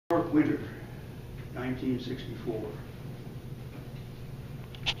Winter, 1964.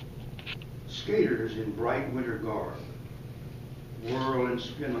 Skaters in bright winter garb whirl and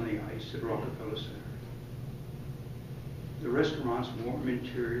spin on the ice at Rockefeller Center. The restaurant's warm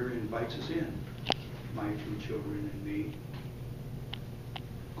interior invites us in, my two children and me.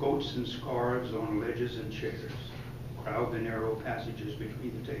 Coats and scarves on ledges and chairs crowd the narrow passages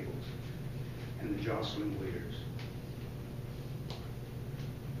between the tables and the jostling waiters.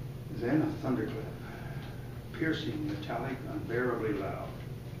 Then a thunderclap, piercing, metallic, unbearably loud.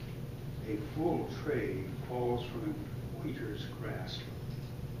 A full tray falls from a waiter's grasp,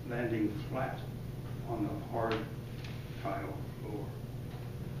 landing flat on the hard tile floor.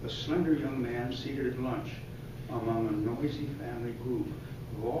 A slender young man seated at lunch among a noisy family group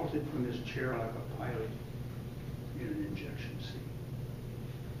vaulted from his chair like a pilot in an injection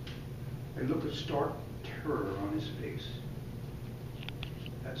seat. A look of stark terror on his face.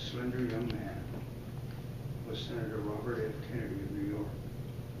 That slender young man was Senator Robert F. Kennedy of New York.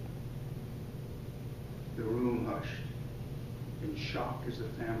 The room hushed in shock as the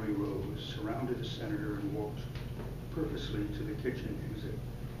family rose, surrounded the senator, and walked purposely to the kitchen exit.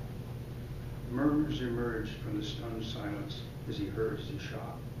 Murmurs emerged from the stunned silence as he heard his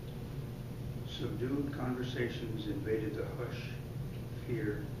shot. Subdued conversations invaded the hush,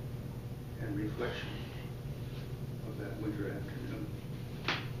 fear, and reflection of that winter afternoon.